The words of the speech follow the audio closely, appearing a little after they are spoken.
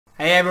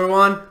Hey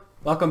everyone,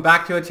 welcome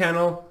back to our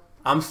channel.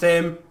 I'm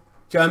Sim,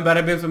 joined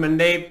by from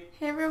Mandeep.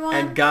 Hey everyone.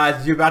 And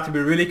guys, you're about to be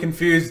really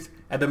confused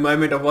at the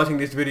moment of watching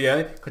this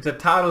video because the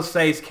title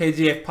says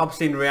KGF Pub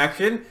Scene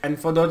reaction, and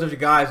for those of you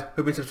guys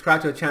who've been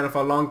subscribed to the channel for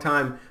a long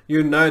time,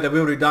 you know that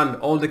we've already done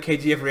all the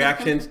KGF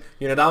reactions.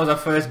 You know, that was our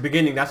first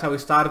beginning, that's how we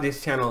started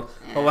this channel.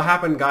 But what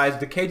happened, guys,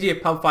 the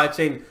KGF Pub Fight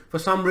Scene for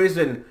some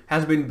reason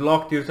has been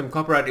blocked due to some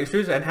copyright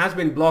issues and has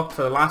been blocked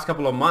for the last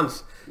couple of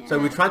months. So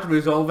we tried to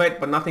resolve it,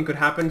 but nothing could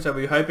happen, so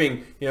we're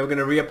hoping, you know, we're going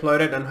to re-upload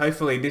it and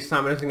hopefully this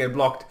time it doesn't get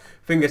blocked.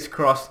 Fingers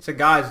crossed. So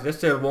guys,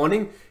 just a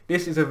warning,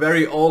 this is a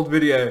very old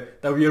video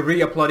that we are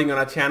re-uploading on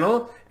our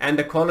channel and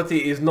the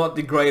quality is not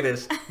the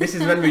greatest. This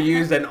is when we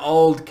used an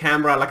old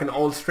camera, like an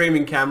old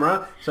streaming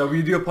camera, so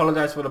we do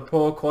apologize for the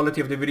poor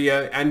quality of the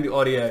video and the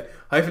audio.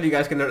 Hopefully you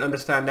guys can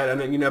understand that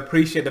and, you know,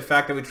 appreciate the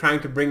fact that we're trying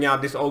to bring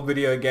out this old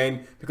video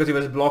again because it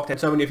was blocked and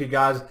so many of you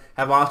guys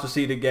have asked to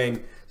see it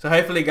again. So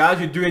hopefully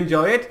guys, you do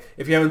enjoy it.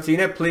 If you haven't seen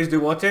it, please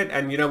do watch it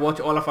and, you know, watch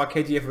all of our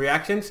KGF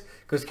reactions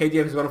because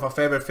KGF is one of our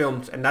favorite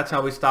films and that's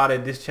how we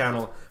started this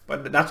channel.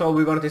 But that's all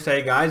we wanted to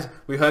say, guys.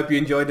 We hope you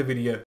enjoyed the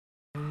video.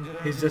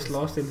 He's just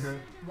lost in her.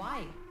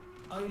 Why?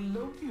 I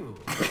love you.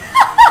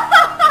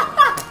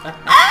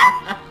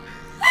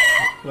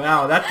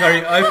 Wow, that's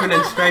very open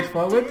and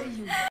straightforward.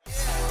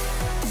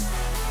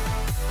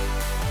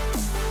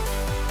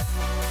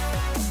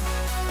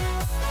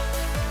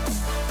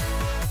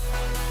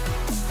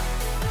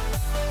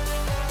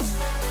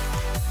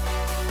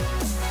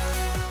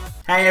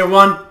 Hey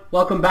everyone,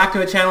 welcome back to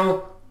the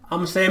channel.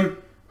 I'm Sim,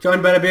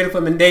 joined by the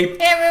beautiful Mandeep.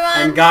 Hey everyone.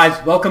 And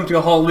guys, welcome to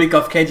a whole week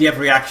of KGF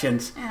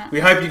reactions.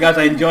 We hope you guys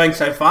are enjoying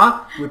so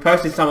far. We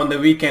posted some on the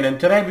weekend and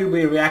today we'll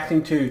be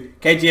reacting to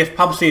KGF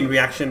Pub Scene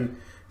reaction.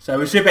 So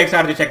we're super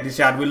excited to check this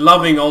out. We're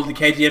loving all the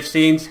KGF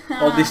scenes,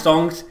 all these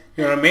songs,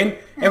 you know what I mean?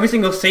 Every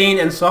single scene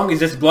and song is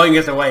just blowing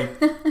us away.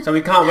 So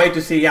we can't wait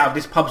to see out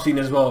this pub scene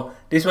as well.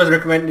 This was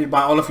recommended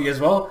by all of you as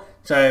well.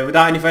 So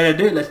without any further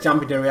ado, let's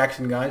jump into the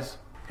reaction, guys.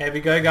 Here we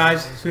go,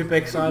 guys. Super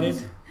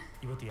excited.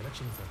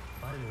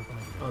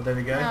 Oh, there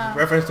we go.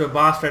 Reference to a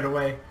bar straight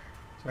away.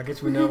 So I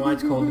guess we know why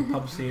it's called the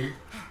pub scene.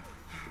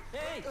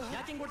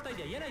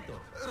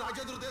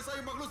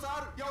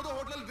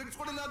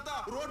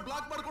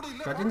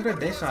 Rajendra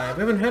Desai. I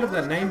haven't heard of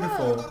that name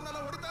before.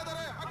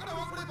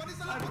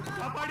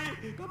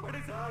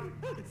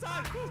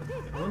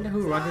 I wonder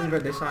who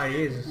Rajendra Desai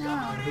is.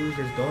 Who's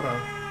his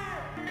daughter?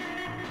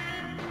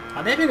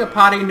 Are they having a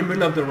party in the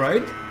middle of the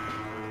road?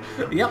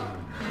 Yep.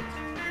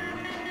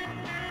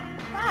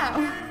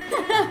 Wow.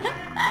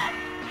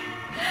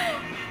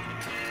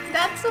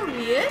 That's so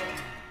weird.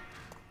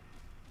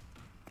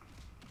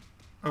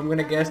 I'm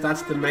gonna guess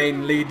that's the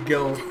main lead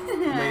girl,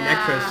 main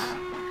actress.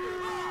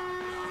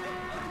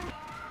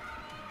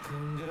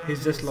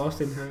 He's just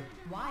lost in her.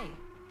 Why?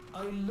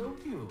 I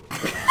love you.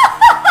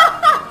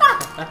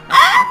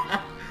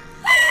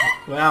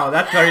 Wow,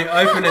 that's very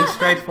open and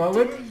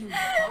straightforward.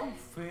 How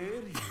fair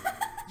you.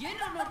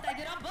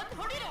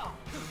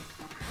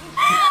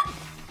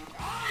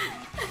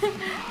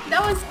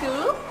 That was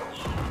cool.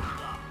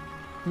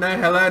 No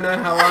hello, no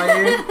how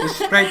are you? Just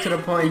straight to the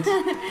point.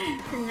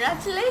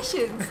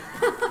 Congratulations.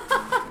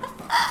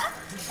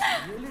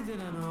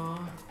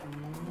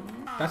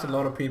 That's a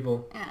lot of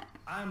people. Yeah.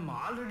 I'm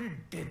already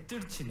dead,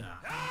 China.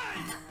 I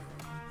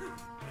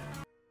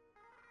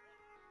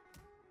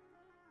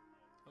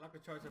like the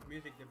choice of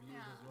music they've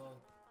used as well.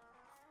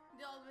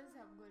 They always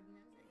have good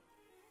music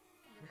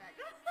in the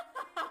background.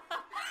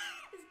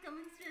 It's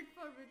coming straight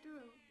forward to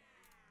him.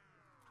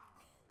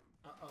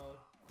 Uh-oh.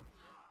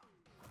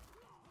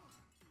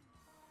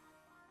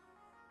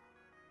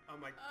 Oh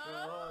my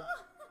god.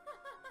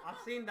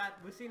 We've seen that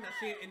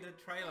scene in the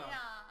trailer. Yeah.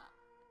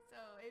 So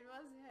it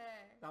was her.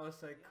 That was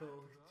so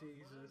cool.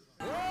 Jesus.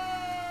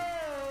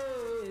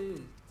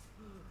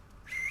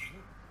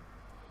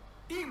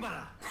 She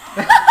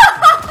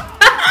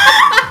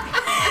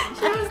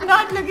was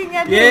not looking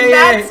at Yeah, him,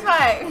 yeah. that's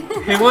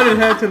why. He wanted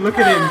her to look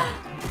at him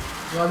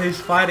while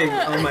he's fighting.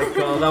 Oh my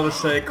god, that was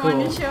so Want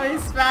cool. to show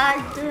his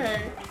swag to her.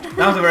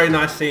 That was a very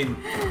nice scene.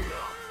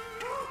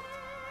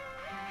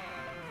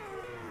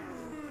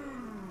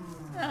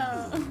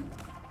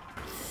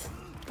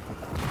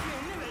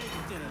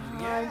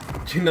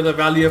 Do you know the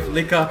value of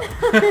liquor?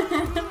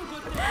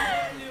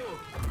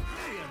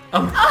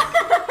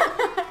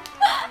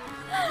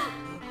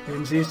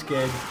 And she's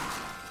scared.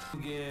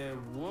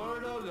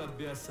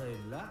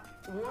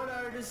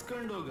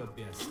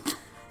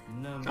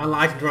 I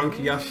like drunk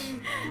Yash.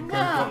 Drunk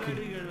Rocky.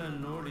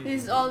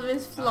 He's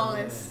always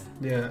flawless,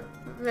 Yeah.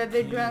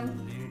 whether drunk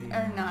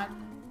or not.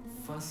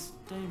 First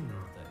time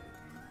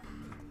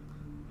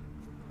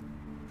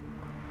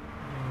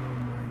Oh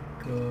my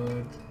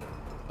god.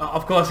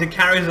 Of course, he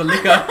carries the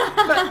liquor.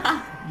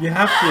 You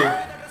have to.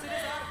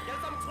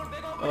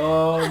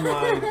 Oh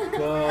my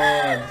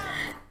god.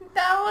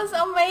 That was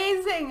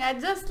amazing. I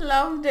just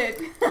loved it.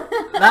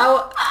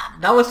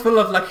 That was full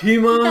of like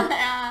humor,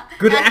 Yeah.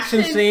 good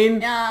action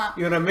scene. Yeah.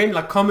 You know what I mean?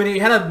 Like comedy.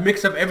 It had a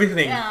mix of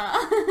everything. Yeah.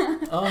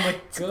 Oh my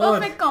It's god.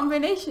 perfect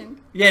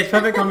combination. Yeah, it's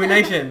perfect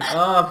combination.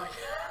 Oh.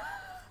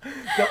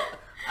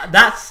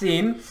 That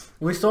scene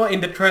we saw in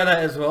the trailer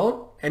as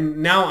well, and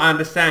now I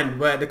understand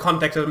where the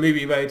context of the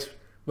movie, where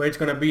it's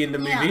gonna be in the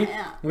movie,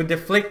 yeah. with the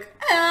flick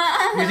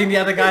using the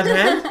other guy's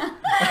hand.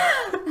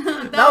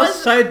 That was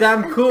so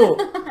damn cool.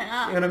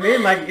 You know what I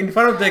mean? Like in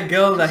front of the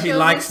girl that he Shows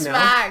likes his now.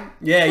 swag.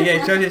 Yeah,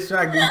 it shows his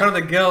swag in front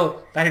of the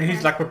girl that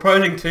he's like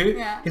proposing to.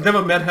 Yeah. He's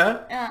never met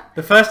her. Yeah.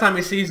 The first time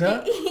he sees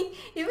her,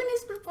 Even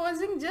he's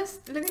proposing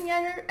just looking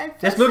at her at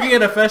first just looking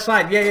sight. at her first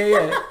sight.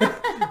 Yeah.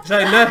 So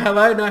no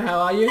hello, no how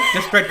are you?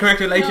 Just straight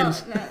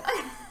congratulations. No.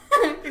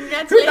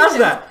 Congratulations. Who does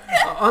that?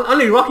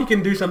 Only Rocky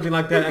can do something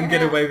like that and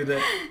get Yeah. away with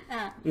it.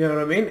 Yeah. You know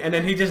what I mean? And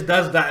then he just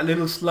does that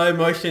little slow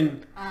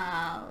motion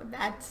Wow,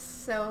 that's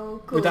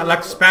so cool. with that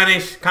like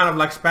Spanish, kind of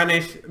like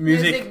Spanish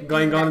music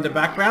going on in the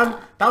background.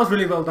 That was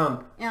really well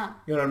done. Yeah.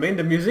 You know what I mean?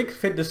 The music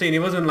fit the scene. It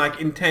wasn't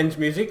like intense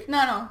music.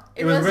 No.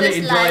 It was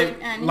really just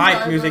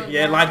light music, enjoyable,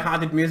 yeah,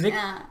 light-hearted music.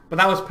 Yeah. But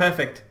that was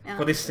perfect Yeah.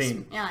 for this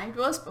scene. Yeah, it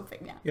was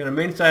perfect. Yeah. You know what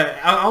I mean? So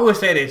I always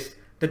say this: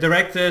 the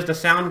directors, the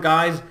sound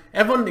guys,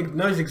 everyone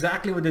knows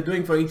exactly what they're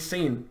doing for each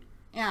scene.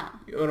 Yeah.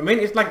 You know what I mean?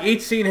 It's like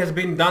each scene has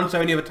been done so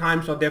many other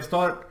times, so they've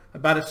thought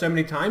about it so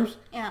many times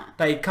Yeah.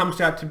 that it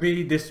comes out to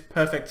be this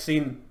perfect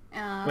scene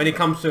Yeah. when it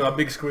comes to a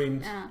big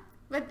screen. Yeah.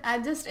 But I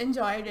just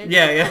enjoyed it.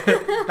 Yeah.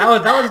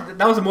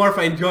 that was more of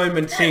an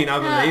enjoyment scene, I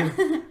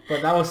believe.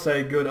 But that was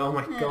so good. Oh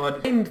my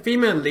god. In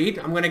female lead,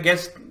 I'm gonna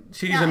guess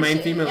she's the main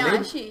female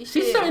lead. She's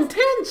so is.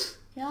 intense.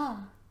 Yeah.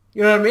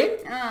 You know what I mean?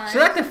 Yeah,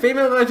 She's like the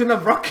female version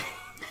of Rocky.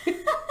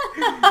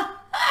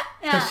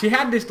 Yeah. She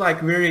had this like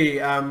very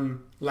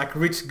like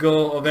rich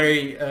girl or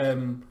very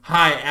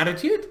high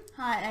attitude.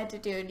 High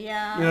attitude.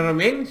 Yeah. You know what I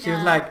mean? She was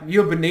Yeah. like,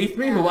 "You're beneath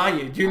me. Who are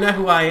you? Do you know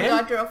who I am?"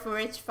 Daughter of a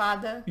rich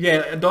father. Yeah,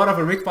 a daughter of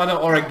a rich father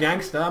or a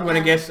gangster. I'm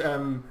gonna guess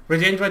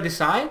Rajendra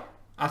Desai.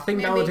 I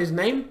think that was Maybe. his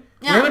name.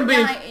 Yeah,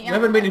 We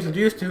haven't been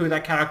introduced to who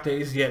that character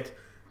is yet.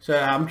 So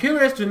I'm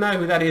curious to know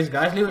who that is,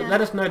 guys.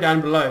 Let us know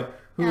down below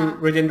who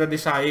Rajendra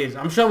Desai is.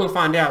 I'm sure we'll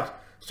find out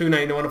sooner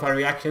in one of our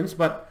reactions,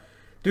 but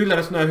do let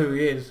us know who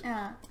he is.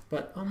 Yeah.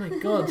 But oh my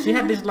god, she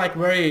had this like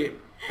very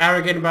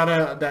arrogant about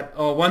her that,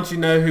 oh, once you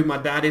know who my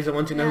dad is and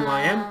once you know who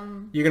I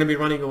am, you're gonna be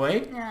running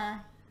away. Yeah.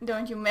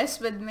 Don't you mess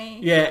with me.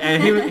 Yeah,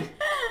 and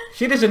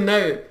she doesn't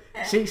know.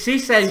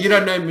 She's saying you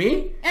don't know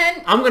me.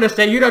 And I'm gonna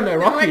say you don't know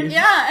Rocky.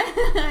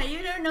 yeah. You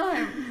don't know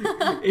him.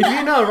 If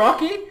you know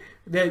Rocky,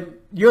 then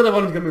you're the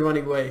one who's gonna be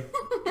running away.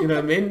 You know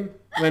what I mean?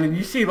 When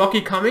you see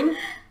Rocky coming,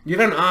 you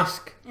don't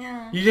ask.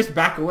 Yeah. You just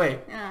back away.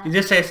 Yeah. You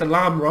just say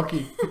Salaam,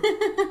 Rocky.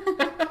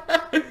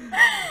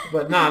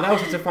 But nah, that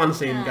was such a fun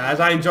scene, guys.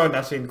 I enjoyed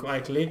that scene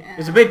quietly.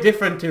 It's a bit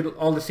different to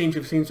all the scenes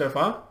we've seen so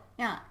far.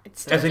 Yeah.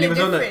 It's As in,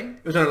 totally it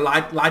different. was on a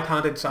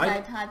light-hearted side.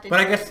 Light-hearted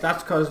But I guess side.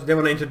 that's because they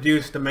want to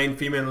introduce the main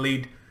female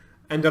lead,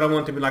 and they don't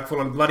want to be like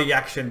full on bloody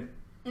action.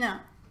 No.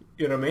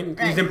 You know what I mean?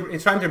 Right.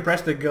 He's trying to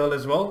impress the girl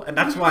as well, and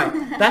that's why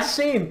that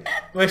scene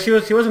where she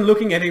wasn't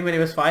looking at him when he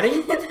was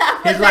fighting.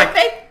 That was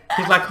epic.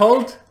 He's like,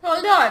 hold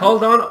on,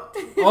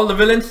 all the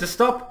villains to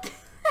stop,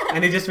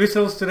 and he just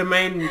whistles to the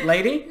main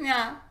lady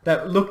Yeah.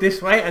 that look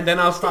this way, and then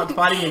I'll start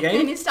fighting And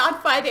again. you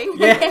start fighting.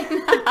 Yeah.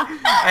 again.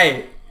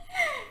 Hey,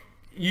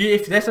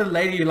 if there's a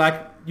lady you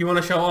like, you want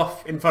to show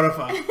off in front of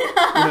her. You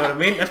know what I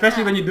mean?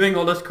 Especially when you're doing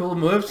all those cool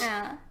moves.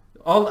 Yeah.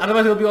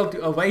 Otherwise it'll be all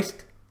a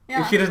waste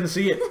Yeah. if she doesn't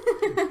see it.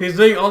 He's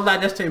doing all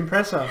that just to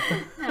impress her.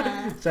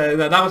 So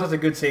that was such a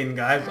good scene,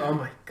 guys. Oh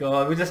my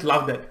god, we just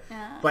loved it.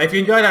 Yeah. But if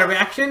you enjoyed our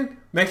reaction,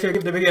 make sure to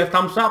give the video a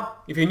thumbs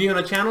up. If you're new on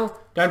the channel,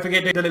 don't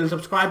forget to hit the little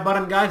subscribe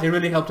button, guys. It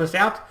really helps us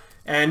out.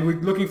 And we're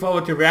looking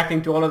forward to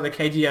reacting to all of the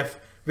KGF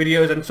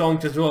videos and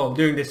songs as well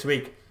during this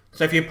week.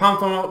 So if you're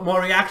pumped for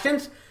more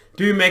reactions,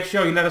 do make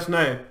sure you let us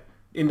know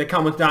in the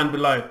comments down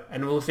below.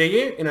 And we'll see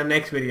you in our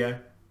next video.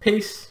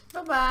 Peace.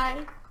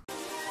 Bye-bye.